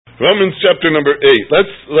Romans chapter number 8.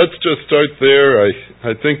 Let's just start there.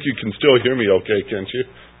 I think you can still hear me okay, can't you?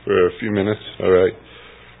 For a few minutes. All right.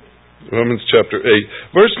 Romans chapter 8.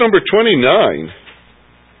 Verse number 29.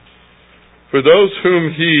 For those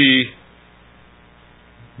whom he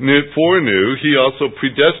foreknew, he also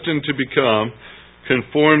predestined to become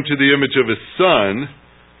conformed to the image of his Son,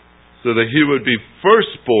 so that he would be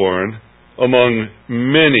firstborn among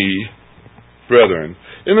many brethren.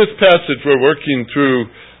 In this passage, we're working through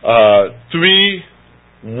three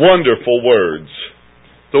wonderful words.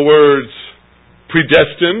 The words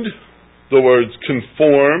predestined, the words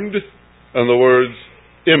conformed, and the words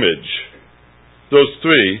image. Those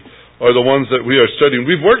three are the ones that we are studying.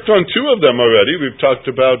 We've worked on two of them already. We've talked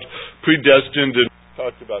about predestined and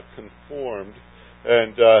talked about conformed.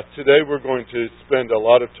 And today we're going to spend a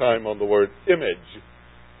lot of time on the word image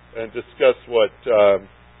and discuss what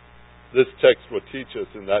this text will teach us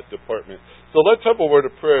in that department. So let's have a word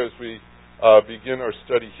of prayer as we begin our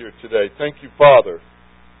study here today. Thank you, Father.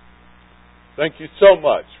 Thank you so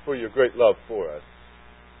much for your great love for us.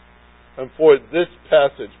 And for this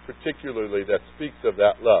passage particularly that speaks of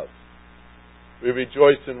that love. We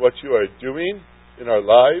rejoice in what you are doing in our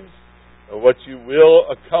lives and what you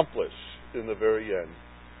will accomplish in the very end.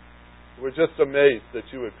 We're just amazed that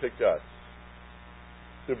you would pick us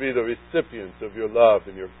to be the recipients of your love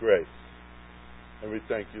and your grace. And we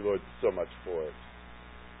thank you, Lord, so much for it.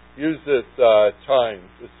 Use this time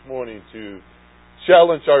this morning to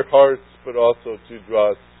challenge our hearts, but also to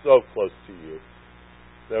draw us so close to you,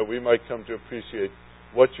 that we might come to appreciate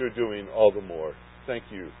what you're doing all the more. Thank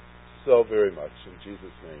you so very much. In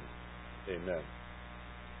Jesus' name, amen.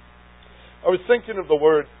 I was thinking of the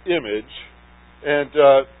word image, and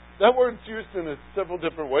that word's used in several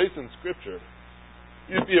different ways in Scripture.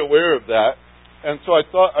 You'd be aware of that. And so I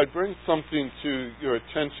thought I'd bring something to your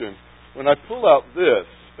attention. When I pull out this,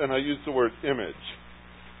 and I use the word image,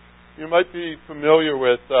 you might be familiar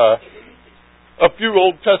with a few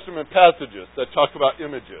Old Testament passages that talk about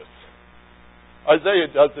images. Isaiah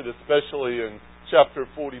does it especially in chapter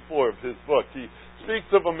 44 of his book. He speaks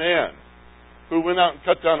of a man who went out and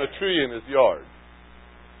cut down a tree in his yard.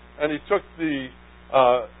 And he took the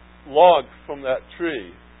log from that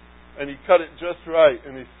tree, and he cut it just right,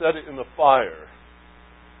 and he set it in the fire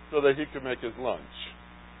so that he could make his lunch.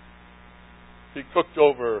 He cooked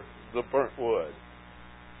over the burnt wood.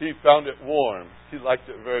 He found it warm. He liked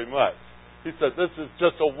it very much. He said, "This is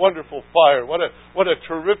just a wonderful fire. What a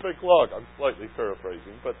terrific log." I'm slightly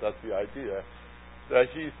paraphrasing, but that's the idea. That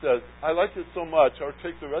he says, "I like it so much, I'll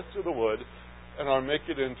take the rest of the wood and I'll make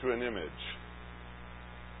it into an image."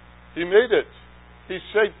 He made it. He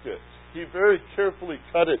shaped it. He very carefully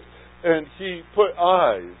cut it. And he put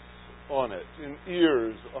eyes on it, and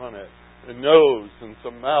ears on it, a nose and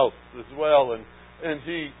some mouth as well. And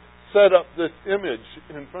he set up this image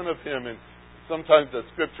in front of him. And sometimes the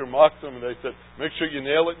Scripture mocks him, and they said, "Make sure you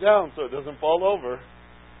nail it down so it doesn't fall over.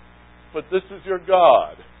 But this is your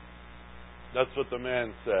God." That's what the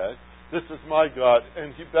man said. "This is my God."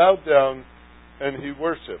 And he bowed down and he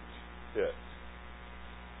worshipped it.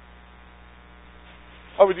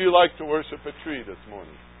 How would you like to worship a tree this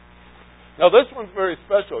morning? Now this one's very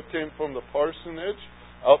special. It came from the parsonage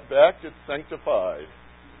out back. It's sanctified.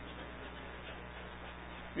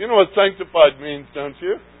 You know what sanctified means, don't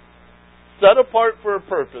you? Set apart for a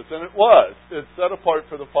purpose. And it was. It's set apart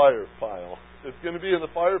for the fire pile. It's going to be in the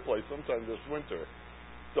fireplace sometime this winter.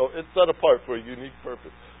 So it's set apart for a unique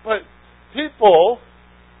purpose. But people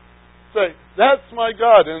say, "That's my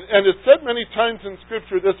God." And it's said many times in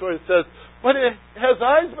Scripture this way. It says, "But it has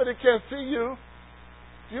eyes, but it can't see you."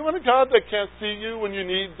 Do you want a God that can't see you when you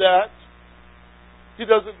need that? He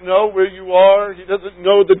doesn't know where you are. He doesn't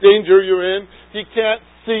know the danger you're in. He can't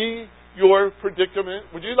see your predicament.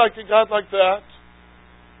 Would you like a God like that?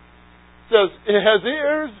 It says, it has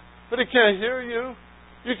ears, but it can't hear you.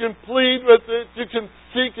 You can plead with it. You can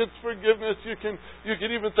seek its forgiveness. You can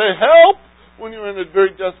even say, "Help," when you're in a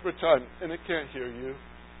very desperate time, and it can't hear you.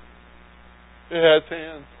 It has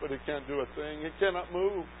hands, but it can't do a thing. It cannot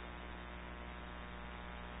move.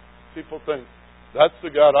 People think, "That's the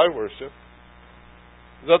God I worship."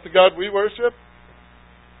 Is that the God we worship?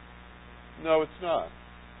 No, it's not.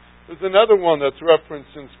 There's another one that's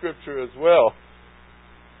referenced in Scripture as well.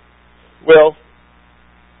 Well,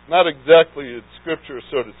 not exactly in Scripture,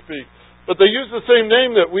 so to speak, but they use the same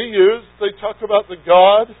name that we use. They talk about the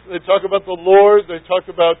God. They talk about the Lord. They talk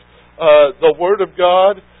about the Word of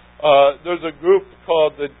God. There's a group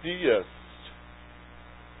called the Deists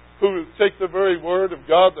who take the very Word of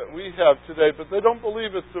God that we have today, but they don't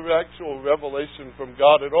believe it's the actual revelation from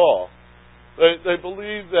God at all. They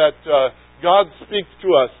believe that God speaks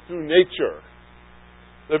to us through nature.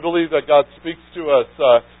 They believe that God speaks to us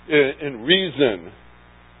in reason.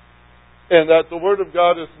 And that the Word of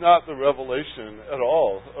God is not the revelation at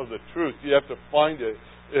all of the truth. You have to find it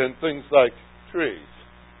in things like trees.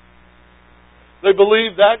 They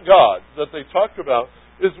believe that God that they talk about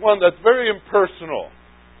is one that's very impersonal.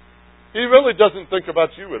 He really doesn't think about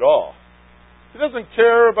you at all. He doesn't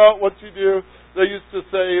care about what you do. They used to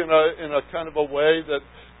say in a kind of a way that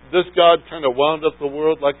this God kind of wound up the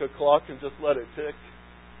world like a clock and just let it tick.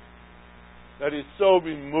 That He's so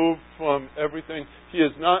removed from everything. He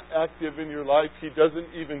is not active in your life. He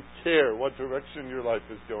doesn't even care what direction your life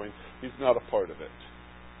is going. He's not a part of it.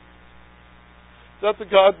 Is that the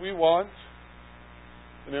God we want?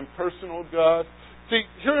 An impersonal God? See,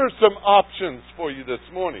 here are some options for you this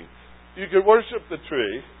morning. You can worship the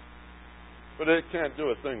tree, but it can't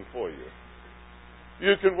do a thing for you.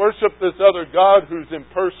 You can worship this other God who's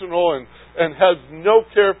impersonal and has no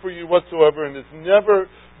care for you whatsoever and is never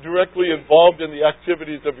directly involved in the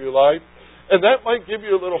activities of your life. And that might give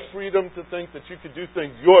you a little freedom to think that you could do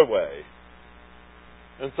things your way.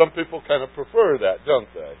 And some people kind of prefer that, don't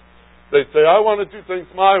they? They say, I want to do things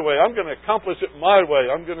my way. I'm going to accomplish it my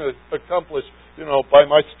way. I'm going to accomplish, by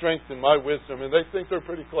my strength and my wisdom. And they think they're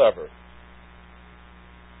pretty clever.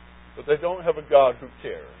 But they don't have a God who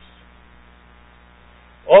cares.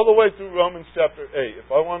 All the way through Romans chapter 8,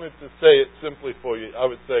 if I wanted to say it simply for you, I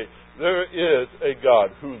would say, there is a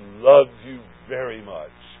God who loves you very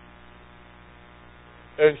much.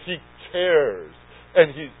 And He cares.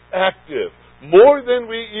 And He's active. More than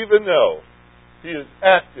we even know. He is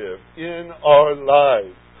active in our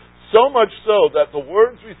lives. So much so that the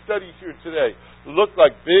words we study here today look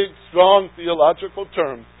like big, strong theological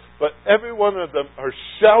terms, but every one of them are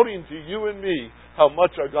shouting to you and me how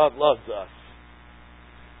much our God loves us.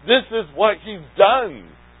 This is what He's done.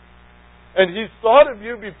 And He's thought of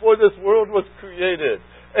you before this world was created.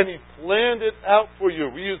 And He planned it out for you.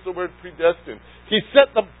 We use the word predestined. He set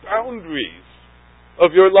the boundaries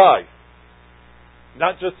of your life.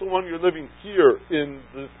 Not just the one you're living here in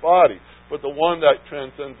this body, but the one that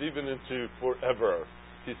transcends even into forever.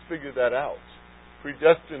 He's figured that out.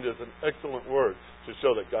 Predestined is an excellent word to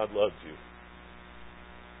show that God loves you.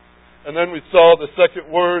 And then we saw the second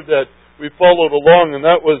word that we followed along, and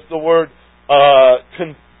that was the word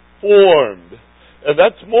conformed. And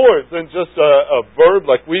that's more than just a verb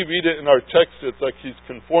like we read it in our text. It's like He's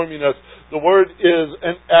conforming us. The word is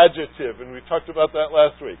an adjective, and we talked about that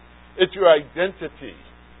last week. It's your identity.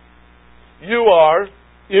 You are,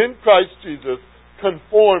 in Christ Jesus,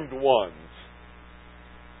 conformed ones.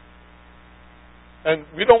 And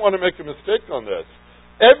we don't want to make a mistake on this.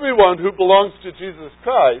 Everyone who belongs to Jesus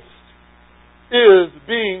Christ is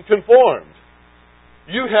being conformed.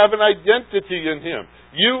 You have an identity in Him.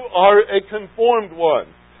 You are a conformed one.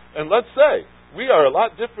 And let's say, we are a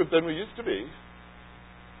lot different than we used to be.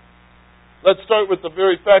 Let's start with the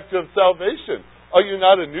very fact of salvation. Are you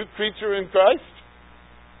not a new creature in Christ?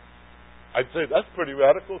 I'd say that's pretty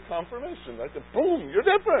radical confirmation. I said, boom, you're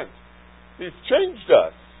different. He's changed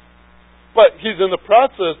us. But He's in the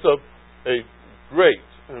process of a great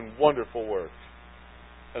and wonderful work.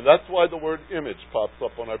 And that's why the word image pops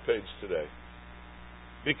up on our page today.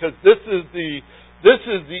 Because this is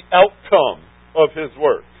the outcome of His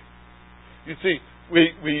work. You see,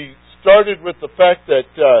 we started with the fact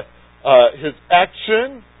that His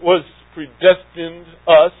action was predestined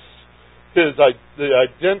us. The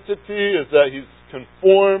identity is that He's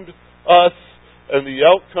conformed us, and the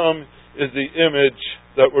outcome is the image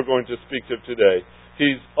that we're going to speak of today.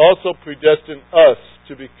 He's also predestined us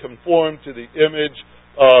to be conformed to the image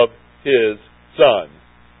of His Son.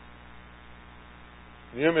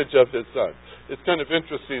 The image of His Son. It's kind of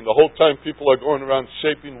interesting. The whole time people are going around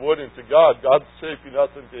shaping wood into God, God's shaping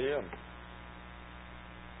us into Him.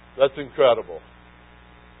 That's incredible.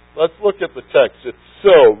 Let's look at the text. It's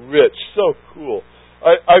so rich, so cool.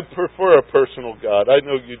 I prefer a personal God. I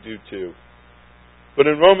know you do too. But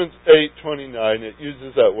in Romans 8:29, it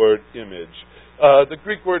uses that word image. The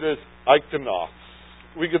Greek word is ikonos.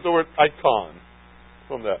 We get the word icon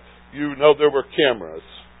from that. You know there were cameras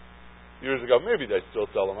years ago. Maybe they still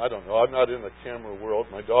sell them. I don't know. I'm not in the camera world.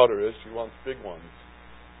 My daughter is. She wants big ones.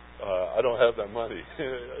 I don't have that money.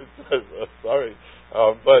 Sorry.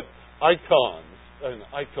 But icons. An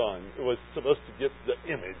icon. It was supposed to get the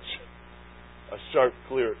image, a sharp,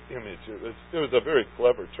 clear image. It was a very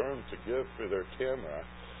clever term to give for their camera,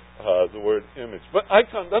 the word image. But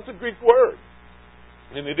icon, that's a Greek word.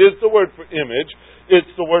 And it is the word for image.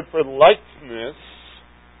 It's the word for likeness.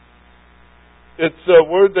 It's a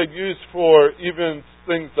word they use for even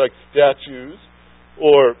things like statues.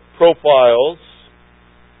 or profiles,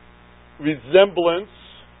 resemblance,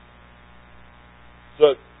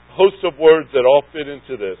 the host of words that all fit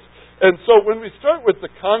into this. And so when we start with the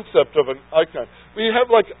concept of an icon, we have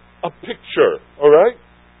like a picture, all right?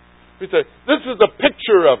 We say, this is a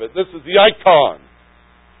picture of it. This is the icon.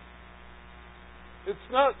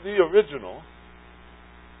 It's not the original.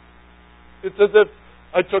 It's as if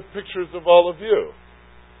I took pictures of all of you.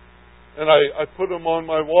 And I put them on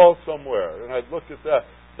my wall somewhere. And I look at that.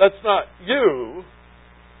 That's not you.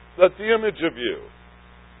 That's the image of you.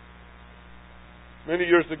 Many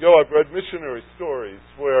years ago, I've read missionary stories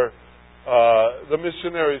where the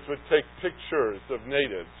missionaries would take pictures of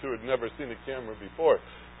natives who had never seen a camera before.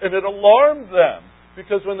 And it alarmed them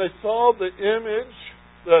because when they saw the image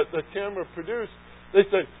that the camera produced, they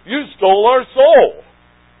said, "You stole our soul."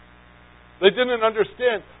 They didn't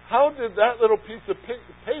understand, how did that little piece of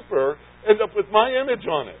paper end up with my image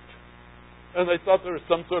on it? And they thought there was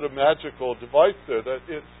some sort of magical device there that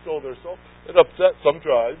it stole their soul. It upset some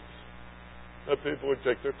tribes that people would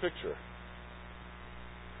take their picture.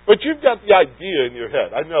 But you've got the idea in your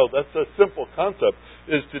head. I know that's a simple concept,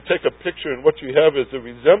 is to take a picture and what you have is a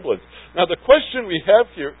resemblance. Now the question we have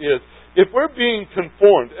here is, if we're being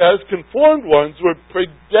conformed, as conformed ones, we're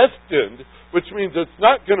predestined, which means it's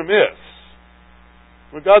not going to miss.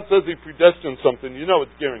 When God says He predestined something, you know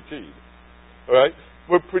it's guaranteed. All right?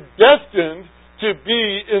 We're predestined to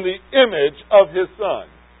be in the image of His Son.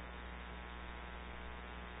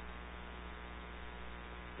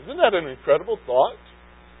 Isn't that an incredible thought?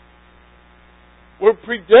 We're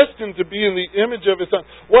predestined to be in the image of His Son.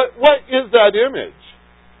 What is that image?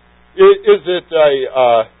 Is it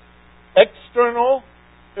a external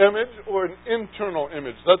image or an internal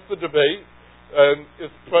image? That's the debate. And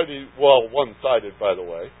it's pretty well one-sided, by the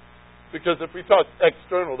way. Because if we talk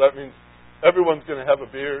external, that means everyone's going to have a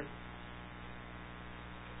beard.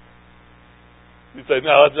 You say,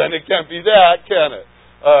 no, then it can't be that, can it?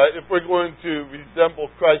 If we're going to resemble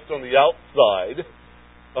Christ on the outside,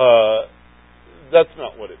 that's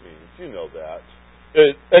not what it means. You know that.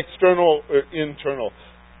 External or internal.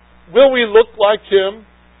 Will we look like Him?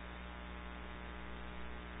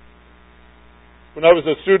 When I was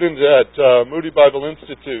a student at Moody Bible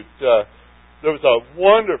Institute, there was a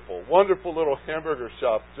wonderful, wonderful little hamburger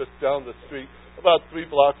shop just down the street, about 3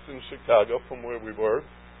 blocks in Chicago from where we were.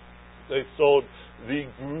 They sold the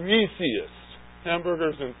greasiest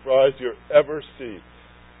hamburgers and fries you'll ever see.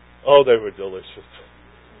 Oh, they were delicious.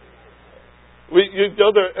 You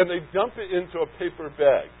go there and they dump it into a paper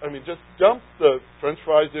bag. I mean, just dump the French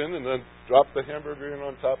fries in and then drop the hamburger in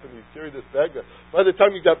on top and you carry this bag back. By the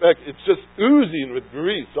time you got back, it's just oozing with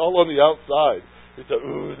grease all on the outside. You said,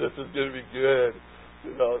 ooh, this is going to be good.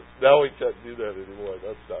 You know, now we can't do that anymore.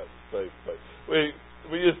 That's not safe. But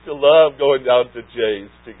we used to love going down to Jay's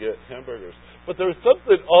to get hamburgers. But there was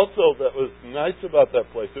something also that was nice about that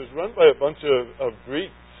place. It was run by a bunch of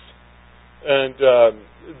Greeks. And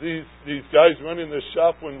these guys running the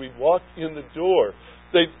shop, when we walk in the door,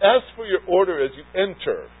 they ask for your order as you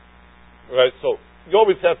enter. Right? So you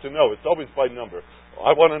always have to know. It's always by number.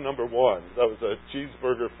 I want a number 1. That was a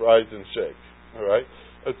cheeseburger, fries, and shake. All right?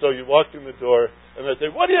 And so you walk in the door, and they say,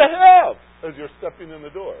 "What do you have?" as you're stepping in the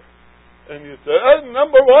door. And you say,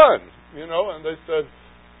 "Number 1." You know, and they said,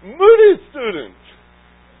 "Moody student."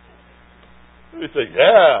 And you say,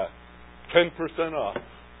 "Yeah, 10% off."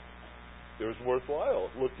 It was worthwhile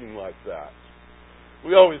looking like that.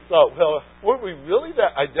 We always thought, well, were we really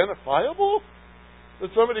that identifiable? That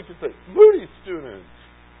somebody could say, "Moody student."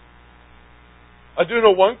 I do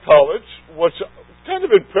know one college, which kind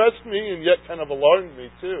of impressed me and yet kind of alarmed me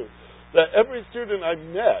too, that every student I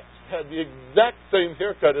met had the exact same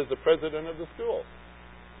haircut as the president of the school.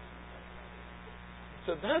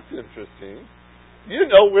 So that's interesting. You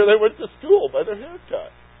know where they went to school by their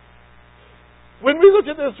haircut. When we look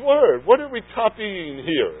at this word, what are we copying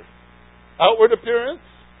here? Outward appearance?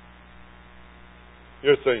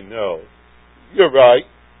 You're saying no. You're right.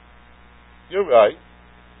 You're right.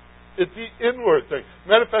 It's the inward thing.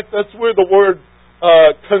 Matter of fact, that's where the word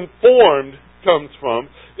conformed comes from.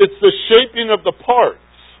 It's the shaping of the parts.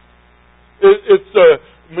 It's the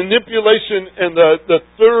manipulation and the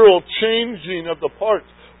thorough changing of the parts.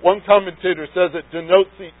 One commentator says it denotes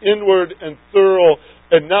the inward and thorough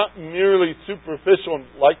and not merely superficial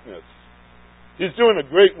likeness. He's doing a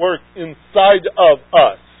great work inside of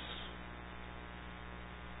us,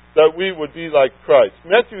 that we would be like Christ.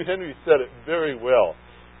 Matthew Henry said it very well.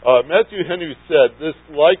 Matthew Henry said this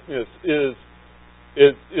likeness is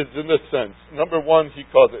in this sense. Number 1, he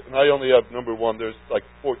calls it, and I only have number 1. There's like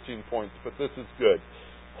 14 points, but this is good.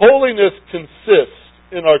 Holiness consists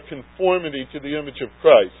in our conformity to the image of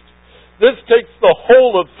Christ. This takes the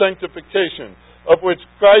whole of sanctification, of which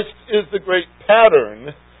Christ is the great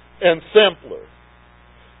pattern and sampler.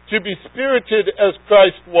 To be spirited as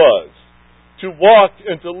Christ was, to walk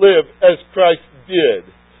and to live as Christ did,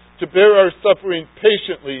 to bear our suffering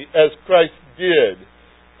patiently as Christ did.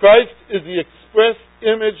 Christ is the express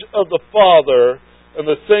image of the Father, and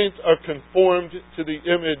the saints are conformed to the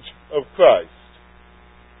image of Christ.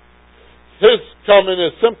 His comment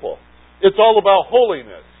is simple. It's all about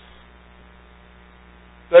holiness.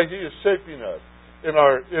 That He is shaping us in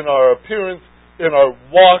our appearance, in our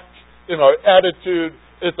walk, in our attitude.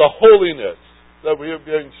 It's a holiness that we are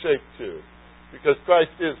being shaped to. Because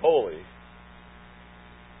Christ is holy.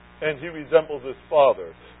 And He resembles His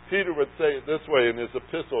Father. Peter would say it this way in his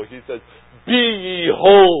epistle. He says, "Be ye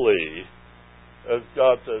holy, as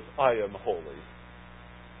God says, I am holy."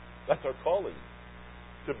 That's our calling.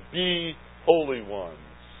 To be holy ones.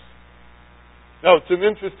 Now, it's an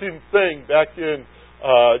interesting thing back in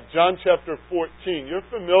John chapter 14. You're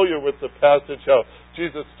familiar with the passage how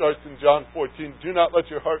Jesus starts in John 14. "Do not let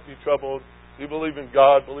your heart be troubled. You believe in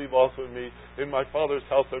God, believe also in me. In my Father's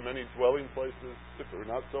house are many dwelling places. If it were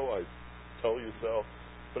not so, I tell you so.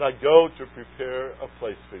 But I go to prepare a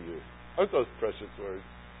place for you." Aren't those precious words?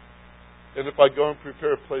 "And if I go and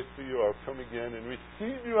prepare a place for you, I'll come again and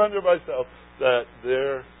receive you unto myself, that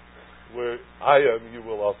there where I am, you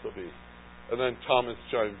will also be." And then Thomas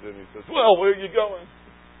chimes in. He says, "Well, where are you going?"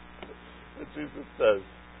 And Jesus says,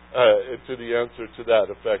 to the answer to that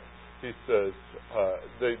effect, He says,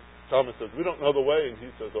 Thomas says, "We don't know the way." And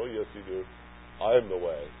He says, "Oh, yes, you do. I am the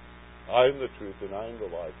way. I am the truth, and I am the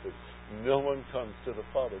life. No one comes to the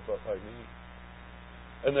Father but by me."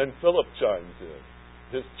 And then Philip chimes in.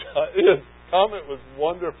 His comment was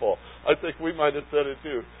wonderful. I think we might have said it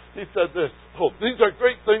too. He said this, "Oh, these are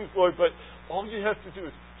great things, Lord, but all you have to do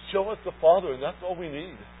is show us the Father, and that's all we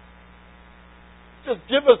need. Just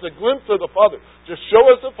give us a glimpse of the Father. Just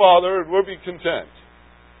show us the Father, and we'll be content."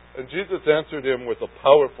 And Jesus answered him with a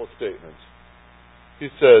powerful statement. He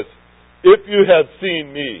says, "If you have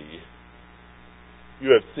seen me,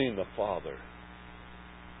 you have seen the Father."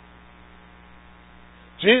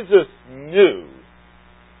 Jesus knew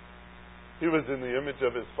He was in the image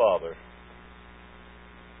of His Father.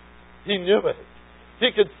 He knew it.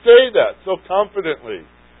 He could say that so confidently,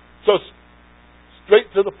 so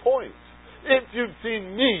straight to the point. If you've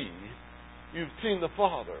seen me, you've seen the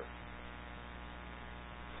Father.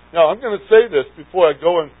 Now, I'm going to say this before I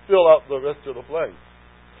go and fill out the rest of the blanks.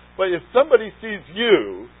 But if somebody sees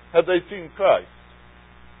you, have they seen Christ?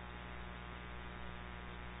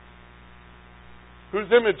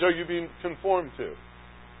 Whose image are you being conformed to?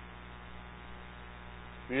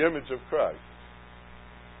 The image of Christ.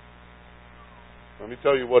 Let me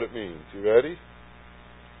tell you what it means. You ready?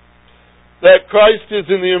 That Christ is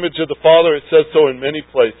in the image of the Father, it says so in many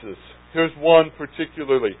places. Here's one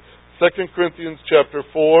particularly. 2 Corinthians chapter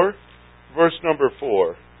 4, verse number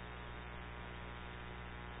 4.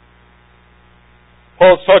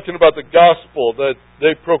 Paul's talking about the gospel that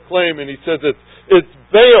they proclaim, and he says it's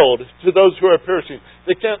veiled to those who are perishing.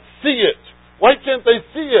 They can't see it. Why can't they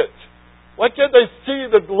see it? Why can't they see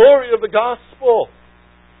the glory of the gospel?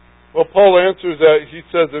 Well, Paul answers that. He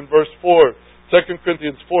says in verse 4, 2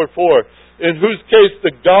 Corinthians 4:4, "In whose case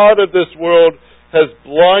the God of this world has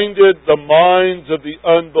blinded the minds of the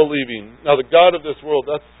unbelieving." Now, the God of this world,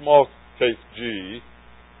 that's small case G.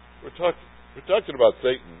 We're talking about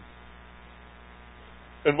Satan.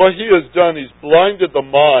 And what he has done, he's blinded the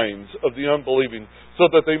minds of the unbelieving so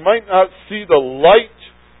that they might not see the light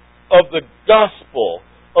of the gospel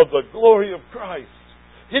of the glory of Christ.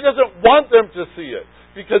 He doesn't want them to see it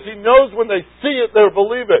because He knows when they see it, they'll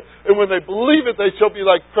believe it. And when they believe it, they shall be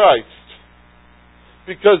like Christ.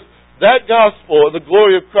 Because that gospel of the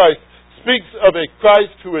glory of Christ speaks of a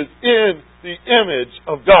Christ who is in the image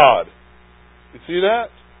of God. You see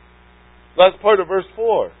that? Last part of verse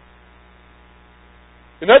 4.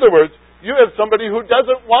 In other words, you have somebody who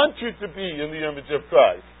doesn't want you to be in the image of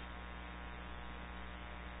Christ.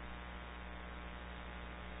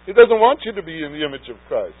 He doesn't want you to be in the image of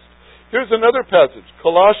Christ. Here's another passage,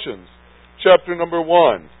 Colossians chapter number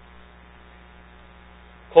 1.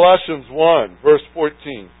 Colossians 1, verse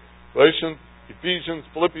 14. Galatians, Ephesians,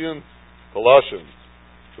 Philippians, Colossians.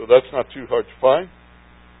 So that's not too hard to find.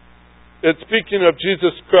 It's speaking of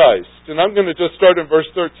Jesus Christ. And I'm going to just start in verse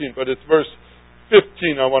 13, but it's verse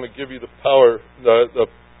 15 I want to give you the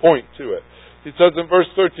point to it. He says in verse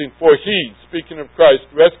 13, "For He," speaking of Christ,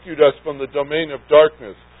 "rescued us from the domain of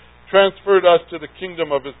darkness, transferred us to the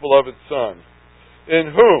kingdom of His beloved Son,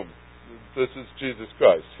 in whom," this is Jesus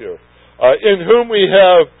Christ here, in whom we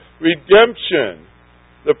have redemption,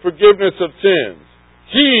 the forgiveness of sins.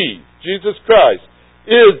 He, Jesus Christ,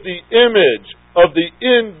 is the image of the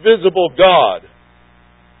invisible God,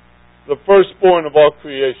 the firstborn of all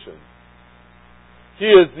creation. He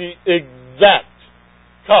is the exact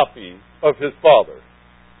copy of His Father.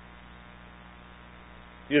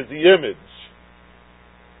 He is the image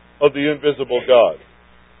of the invisible God.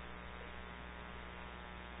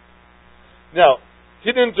 Now,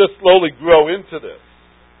 He didn't just slowly grow into this.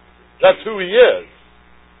 That's who He is.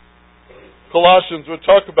 Colossians would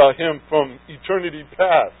talk about Him from eternity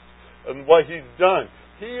past and what He's done.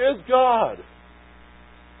 He is God.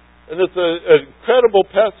 And it's an incredible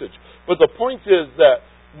passage. But the point is that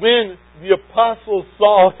when the apostles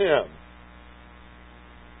saw Him,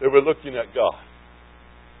 they were looking at God.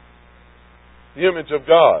 The image of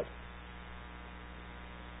God.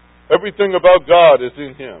 Everything about God is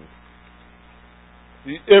in Him.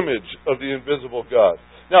 The image of the invisible God.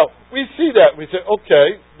 Now, we see that, we say, okay,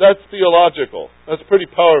 that's theological. That's pretty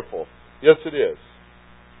powerful. Yes, it is.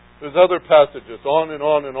 There's other passages, on and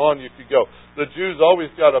on and on you could go. The Jews always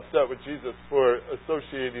got upset with Jesus for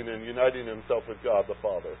associating and uniting Himself with God the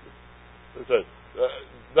Father. They said,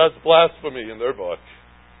 that's blasphemy in their book,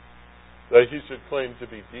 that He should claim to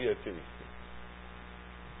be deity.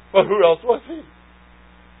 But who else was He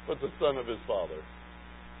but the Son of His Father?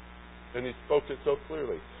 And He spoke it so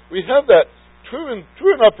clearly. We have that true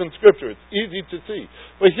enough in Scripture. It's easy to see.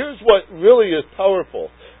 But here's what really is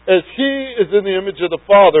powerful. As He is in the image of the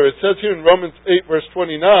Father, it says here in Romans 8 verse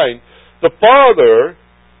 29, the Father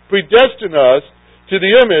predestined us to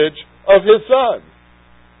the image of His Son.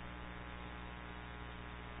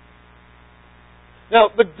 Now,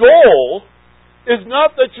 the goal is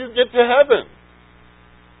not that you get to heaven.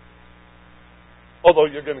 Although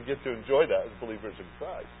you're going to get to enjoy that as believers in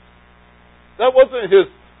Christ. That wasn't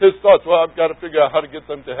His thoughts. Well, I've got to figure out how to get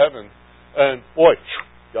them to heaven. And boy,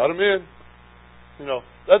 got them in.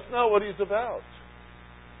 That's not what He's about.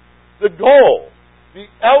 The goal, the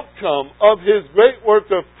outcome of His great work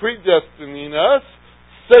of predestining us,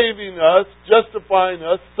 saving us, justifying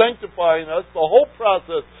us, sanctifying us, the whole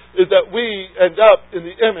process is that we end up in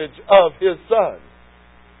the image of His Son.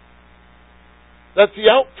 That's the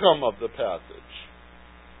outcome of the passage.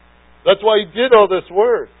 That's why He did all this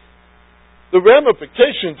work. The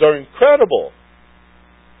ramifications are incredible.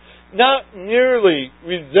 Not merely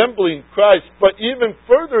resembling Christ, but even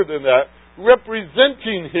further than that,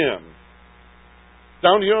 representing Him.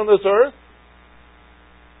 Down here on this earth,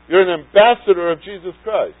 you're an ambassador of Jesus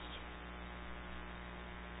Christ.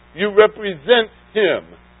 You represent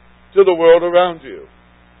Him to the world around you.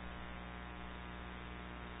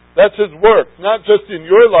 That's His work, not just in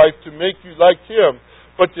your life to make you like Him,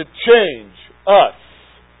 but to change us.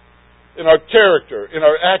 In our character, in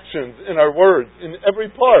our actions, in our words, in every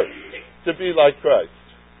part, to be like Christ.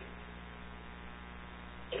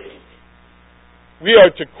 We are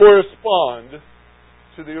to correspond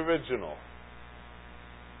to the original.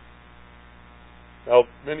 Now,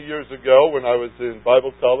 many years ago, when I was in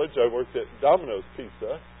Bible college, I worked at Domino's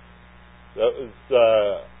Pizza. That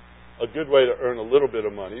was a good way to earn a little bit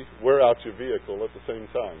of money, wear out your vehicle at the same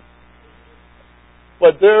time.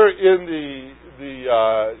 But there in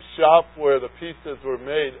the shop where the pizzas were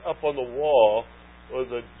made, up on the wall, was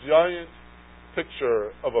a giant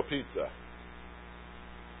picture of a pizza.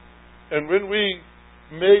 And when we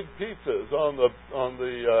made pizzas on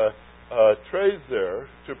the trays there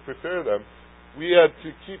to prepare them, we had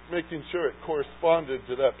to keep making sure it corresponded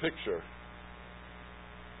to that picture.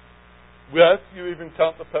 Yes, you even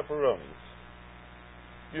count the pepperonis.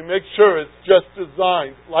 You make sure it's just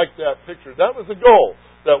designed like that picture. That was the goal.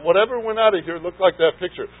 That whatever went out of here looked like that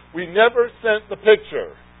picture. We never sent the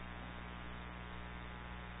picture.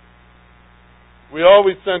 We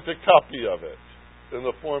always sent a copy of it in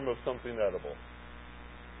the form of something edible.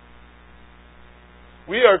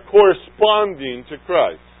 We are corresponding to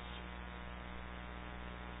Christ.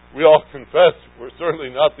 We all confess we're certainly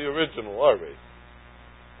not the original, are we?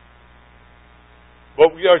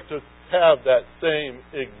 But we are to have that same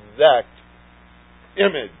exact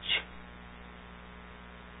image.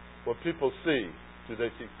 What people see, do they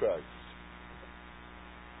see Christ?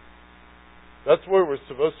 That's where we're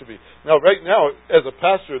supposed to be. Now, right now, as a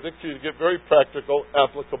pastor, this could get very practical,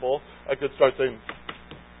 applicable. I could start saying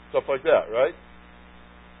stuff like that, right?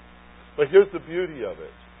 But here's the beauty of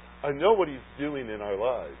it. I know what He's doing in our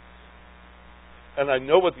lives. And I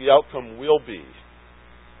know what the outcome will be.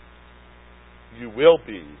 You will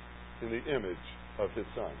be in the image of His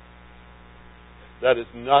Son. That is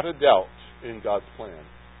not a doubt in God's plan.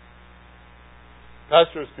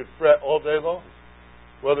 Pastors could fret all day long.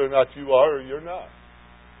 whether or not you are or you're not.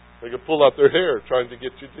 They can pull out their hair trying to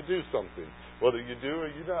get you to do something. Whether you do or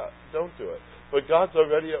you don't do it. But God's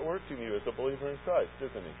already at work in you as a believer in Christ,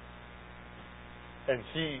 isn't He? And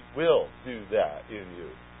He will do that in you.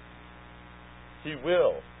 He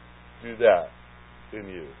will do that in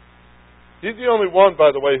you. He's the only one,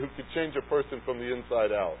 by the way, who could change a person from the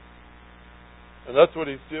inside out. And that's what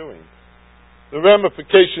He's doing. The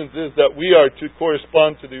ramifications is that we are to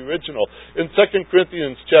correspond to the original. In 2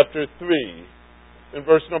 Corinthians chapter 3, in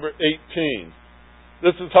verse number 18,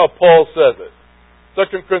 this is how Paul says it.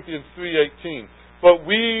 2 Corinthians 3:18. But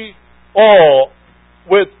we all,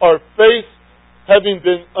 with our face having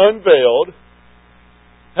been unveiled,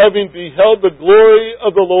 having beheld the glory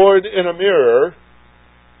of the Lord in a mirror,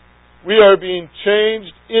 we are being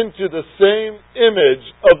changed into the same image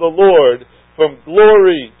of the Lord from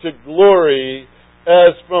glory to glory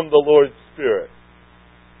as from the Lord's Spirit.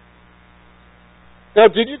 Now,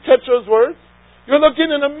 did you catch those words? You're looking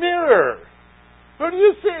in a mirror. Who do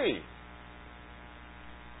you see?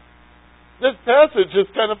 This passage is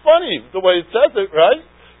kind of funny, the way it says it, right?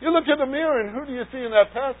 You look in the mirror, and who do you see in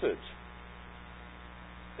that passage?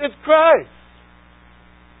 It's Christ.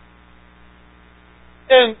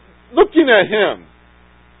 And looking at Him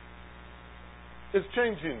is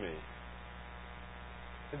changing me.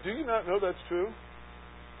 And do you not know that's true?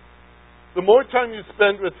 The more time you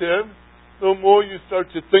spend with Him, the more you start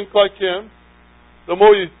to think like Him, the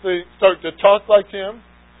more you start to talk like Him,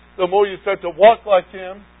 the more you start to walk like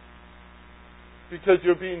Him, because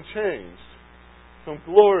you're being changed from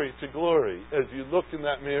glory to glory as you look in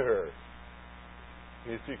that mirror.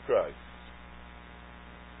 You see Christ.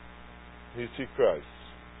 You see Christ.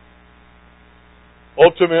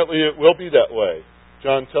 Ultimately, it will be that way.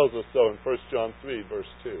 John tells us so in 1 John 3, verse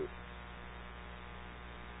 2.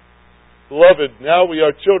 Beloved, now we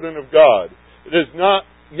are children of God. It has not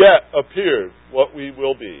yet appeared what we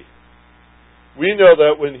will be. We know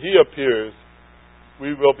that when He appears,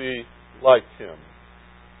 we will be like Him.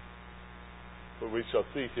 For we shall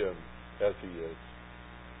see Him as He is.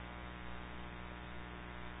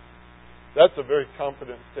 That's a very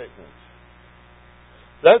confident statement.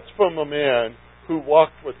 That's from a man who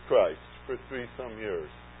walked with Christ for 3-some years.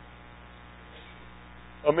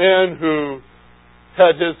 A man who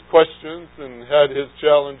had his questions and had his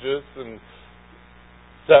challenges and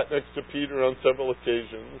sat next to Peter on several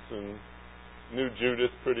occasions and knew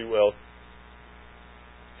Judas pretty well.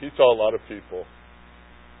 He saw a lot of people.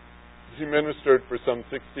 He ministered for some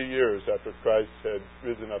 60 years after Christ had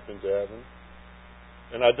risen up into heaven.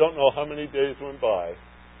 And I don't know how many days went by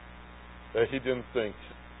that he didn't think,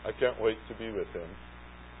 I can't wait to be with Him.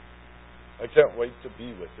 I can't wait to be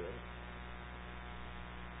with Him.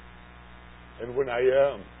 And when I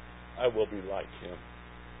am, I will be like Him.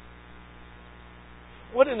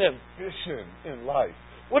 What an ambition in life.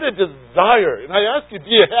 What a desire. And I ask you, do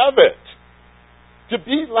you have it? To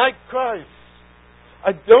be like Christ.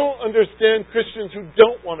 I don't understand Christians who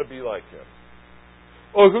don't want to be like Him.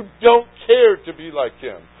 Or who don't care to be like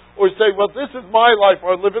Him. Or say, well, this is my life,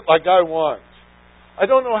 or I live it like I want. I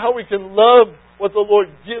don't know how we can love what the Lord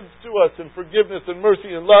gives to us in forgiveness and mercy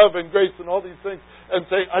and love and grace and all these things and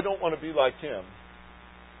say, I don't want to be like Him.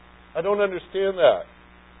 I don't understand that.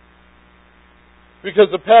 Because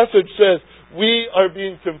the passage says, we are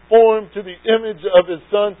being conformed to the image of His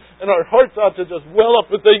Son, and our hearts ought to just well up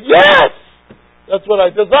and say, yes! That's what I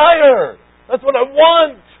desire! That's what I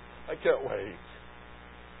want! I can't wait.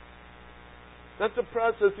 That's the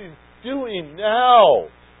process He's doing now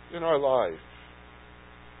in our life.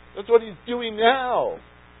 That's what He's doing now.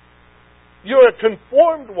 You're a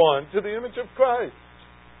conformed one to the image of Christ.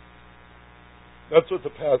 That's what the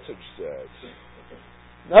passage says.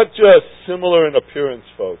 Not just similar in appearance,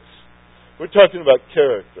 folks. We're talking about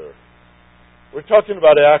character. We're talking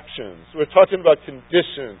about actions. We're talking about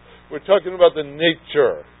condition. We're talking about the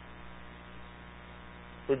nature.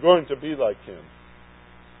 We're going to be like Him.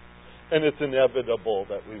 And it's inevitable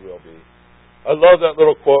that we will be. I love that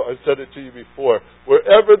little quote. I've said it to you before.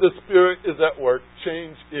 Wherever the Spirit is at work,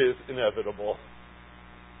 change is inevitable.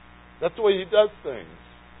 That's the way He does things.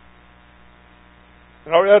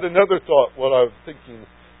 And I had another thought while I was thinking,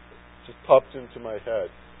 just popped into my head.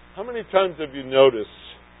 How many times have you noticed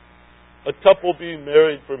a couple being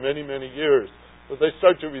married for many, many years, but they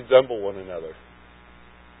start to resemble one another?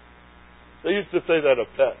 They used to say that of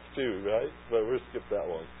pets too, right? But we'll skip that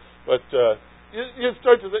one. But you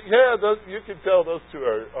start to think, you can tell those two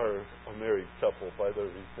are a married couple by their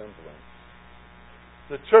resemblance.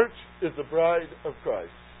 The church is the bride of Christ.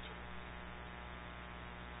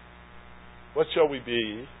 What shall we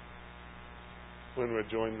be when we're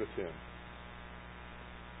joined with Him?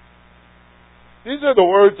 These are the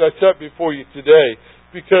words I set before you today,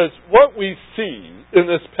 because what we see in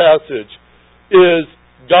this passage is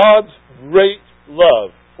God's great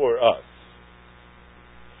love for us.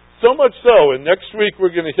 So much so, and next week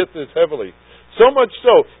we're going to hit this heavily, so much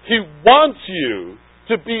so, He wants you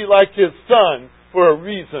to be like His Son for a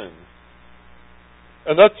reason.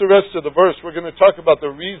 And that's the rest of the verse. We're going to talk about the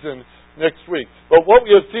reason next week. But what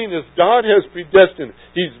we have seen is God has predestined.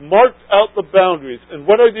 He's marked out the boundaries. And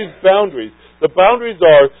what are these boundaries? The boundaries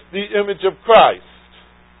are the image of Christ.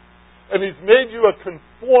 And He's made you a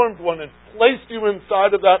conformed one and placed you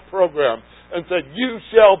inside of that program and said, you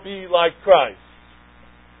shall be like Christ.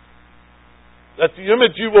 That's the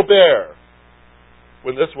image you will bear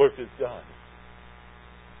when this work is done.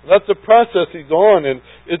 And that's the process He's on, and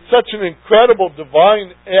it's such an incredible divine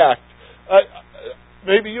act.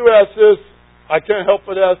 Maybe you ask this, I can't help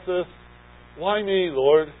but ask this, why me,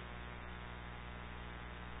 Lord?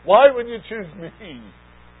 Why would you choose me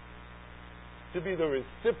to be the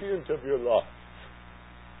recipient of your love?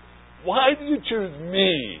 Why do you choose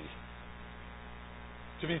me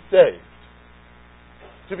to be saved,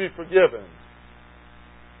 to be forgiven,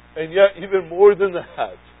 and yet even more than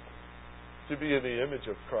that, to be in the image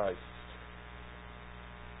of Christ?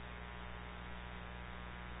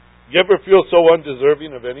 You ever feel so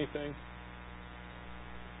undeserving of anything?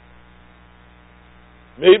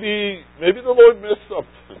 Maybe the Lord missed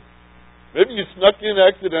something. Maybe you snuck in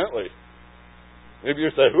accidentally. Maybe you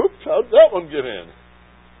say, oops, how'd that one get in?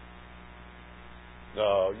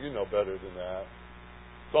 No, you know better than that.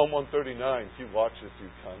 Psalm 139, He watches you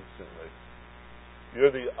constantly.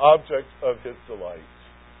 You're the object of His delight.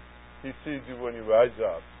 He sees you when you rise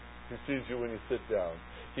up. He sees you when you sit down.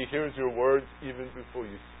 He hears your words even before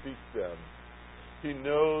you speak them. He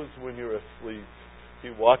knows when you're asleep. He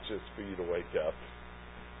watches for you to wake up.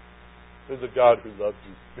 There's a God who loves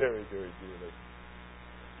you very, very dearly.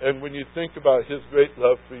 And when you think about His great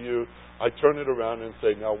love for you, I turn it around and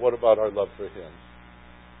say, now what about our love for Him?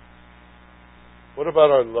 What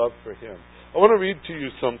about our love for Him? I want to read to you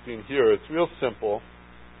something here. It's real simple.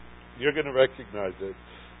 You're going to recognize it.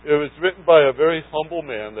 It was written by a very humble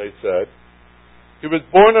man, they said. He was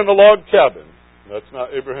born in a log cabin. That's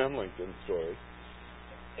not Abraham Lincoln's story.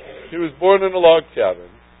 He was born in a log cabin.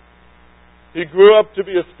 He grew up to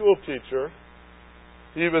be a school teacher.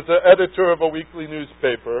 He was the editor of a weekly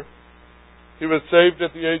newspaper. He was saved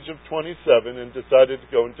at the age of 27 and decided to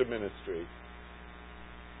go into ministry.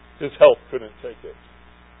 His health couldn't take it.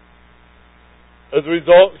 As a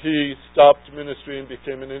result, he stopped ministry and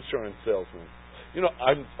became an insurance salesman. You know,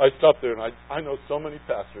 I stopped there and I know so many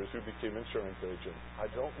pastors who became insurance agents.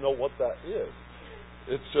 I don't know what that is.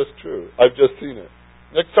 It's just true. I've just seen it.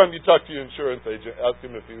 Next time you talk to your insurance agent, ask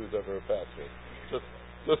him if he was ever a pastor.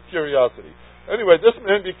 Just curiosity. Anyway, this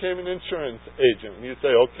man became an insurance agent. And you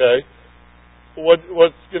say, okay,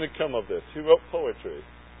 what's going to come of this? He wrote poetry.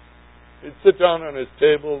 He'd sit down on his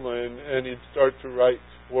table and he'd start to write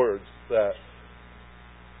words that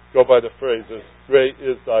go by the phrases, great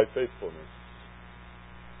is thy faithfulness.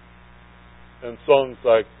 And songs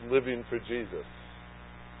like Living for Jesus.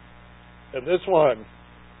 And this one,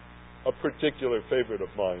 a particular favorite of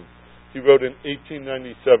mine, he wrote in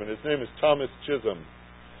 1897. His name is Thomas Chisholm.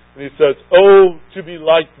 And he says, oh, to be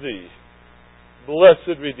like thee,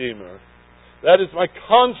 blessed Redeemer. That is my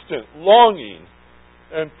constant longing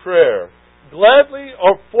and prayer. Gladly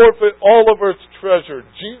I'll forfeit all of earth's treasure.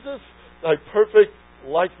 Jesus, thy perfect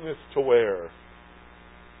likeness to wear.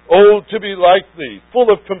 Oh, to be like thee,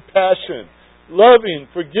 full of compassion, loving,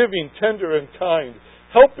 forgiving, tender, and kind,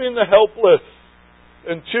 helping the helpless,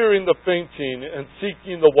 and cheering the fainting, and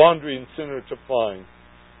seeking the wandering sinner to find.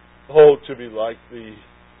 Oh, to be like thee,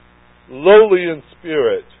 lowly in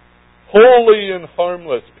spirit, holy and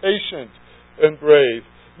harmless, patient and brave,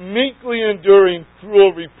 meekly enduring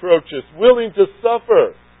cruel reproaches, willing to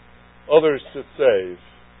suffer, others to save.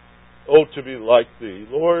 Oh, to be like thee.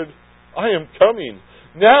 Lord, I am coming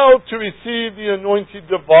now to receive the anointing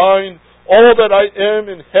divine. All that I am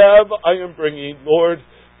and have I am bringing. Lord,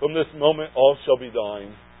 from this moment all shall be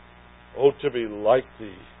thine. Oh, to be like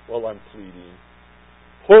thee while I'm pleading.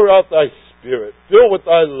 Pour out thy Spirit. Fill with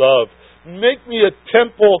thy love. Make me a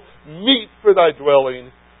temple meet for thy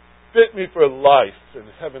dwelling. Fit me for life in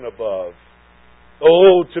heaven above.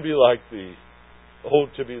 Oh, to be like thee. Oh,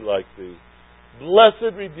 to be like thee.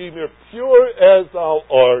 Blessed Redeemer, pure as thou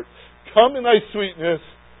art, come in thy sweetness,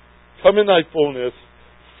 come in thy fullness.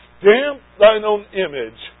 Stamp thine own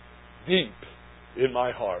image deep in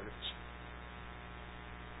my heart.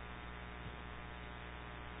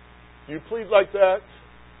 Do you plead like that?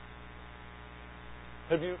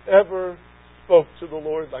 Have you ever spoke to the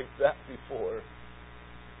Lord like that before?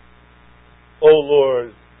 Oh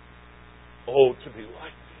Lord, oh to be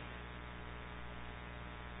like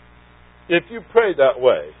Thee. If you pray that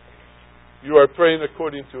way, you are praying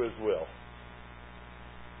according to His will.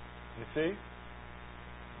 You see?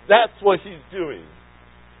 That's what He's doing.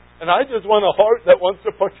 And I just want a heart that wants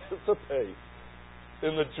to participate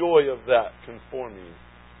in the joy of that, conforming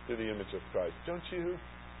to the image of Christ. Don't you?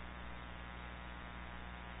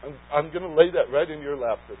 I'm going to lay that right in your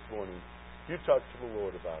lap this morning. You talk to the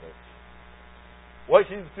Lord about it. What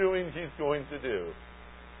He's doing, He's going to do.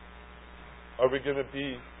 Are we going to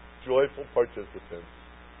be joyful participants?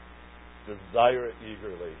 Desire it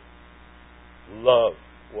eagerly. Love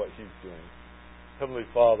what He's doing. Heavenly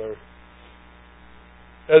Father,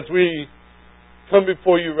 as we come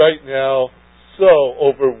before You right now, so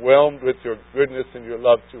overwhelmed with Your goodness and Your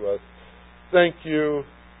love to us, thank You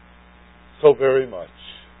so very much.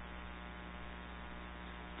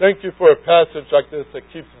 Thank You for a passage like this that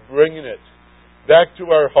keeps bringing it back to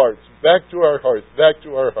our hearts, back to our hearts, back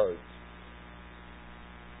to our hearts.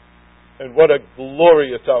 And what a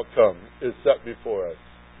glorious outcome is set before us.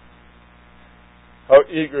 How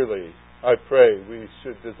eagerly, I pray, we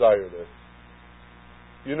should desire this.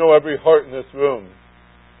 You know every heart in this room.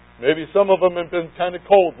 Maybe some of them have been kind of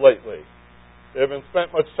cold lately. They haven't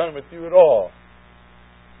spent much time with You at all.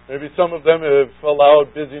 Maybe some of them have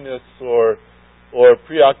allowed busyness or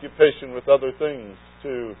preoccupation with other things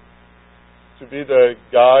to be the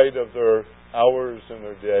guide of their hours and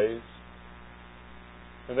their days.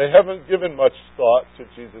 And they haven't given much thought to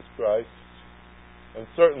Jesus Christ, and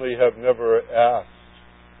certainly have never asked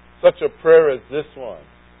such a prayer as this one.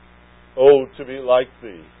 Oh, to be like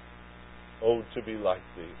Thee. Oh, to be like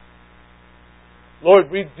Thee.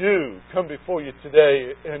 Lord, we do come before You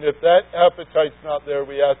today, and if that appetite's not there,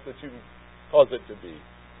 we ask that You cause it to be.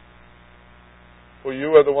 For You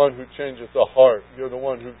are the one who changes the heart. You're the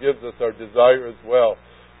one who gives us our desire as well.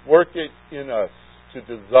 Work it in us to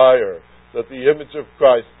desire that the image of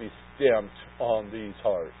Christ be stamped on these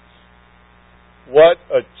hearts. What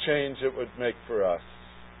a change it would make for us.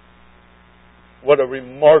 What a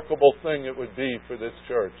remarkable thing it would be for this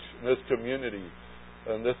church, this community,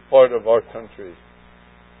 and this part of our country.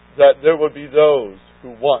 That there would be those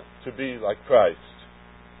who want to be like Christ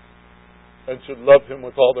and should love Him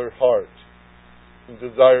with all their heart and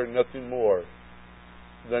desire nothing more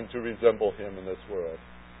than to resemble Him in this world.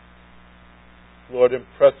 Lord,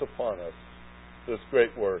 impress upon us this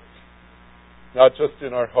great work, not just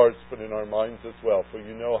in our hearts, but in our minds as well, for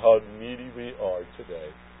You know how needy we are today.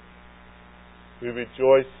 We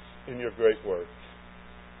rejoice in Your great work.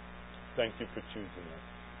 Thank You for choosing us.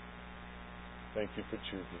 Thank You for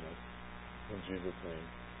choosing us. In Jesus' name,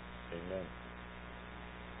 amen.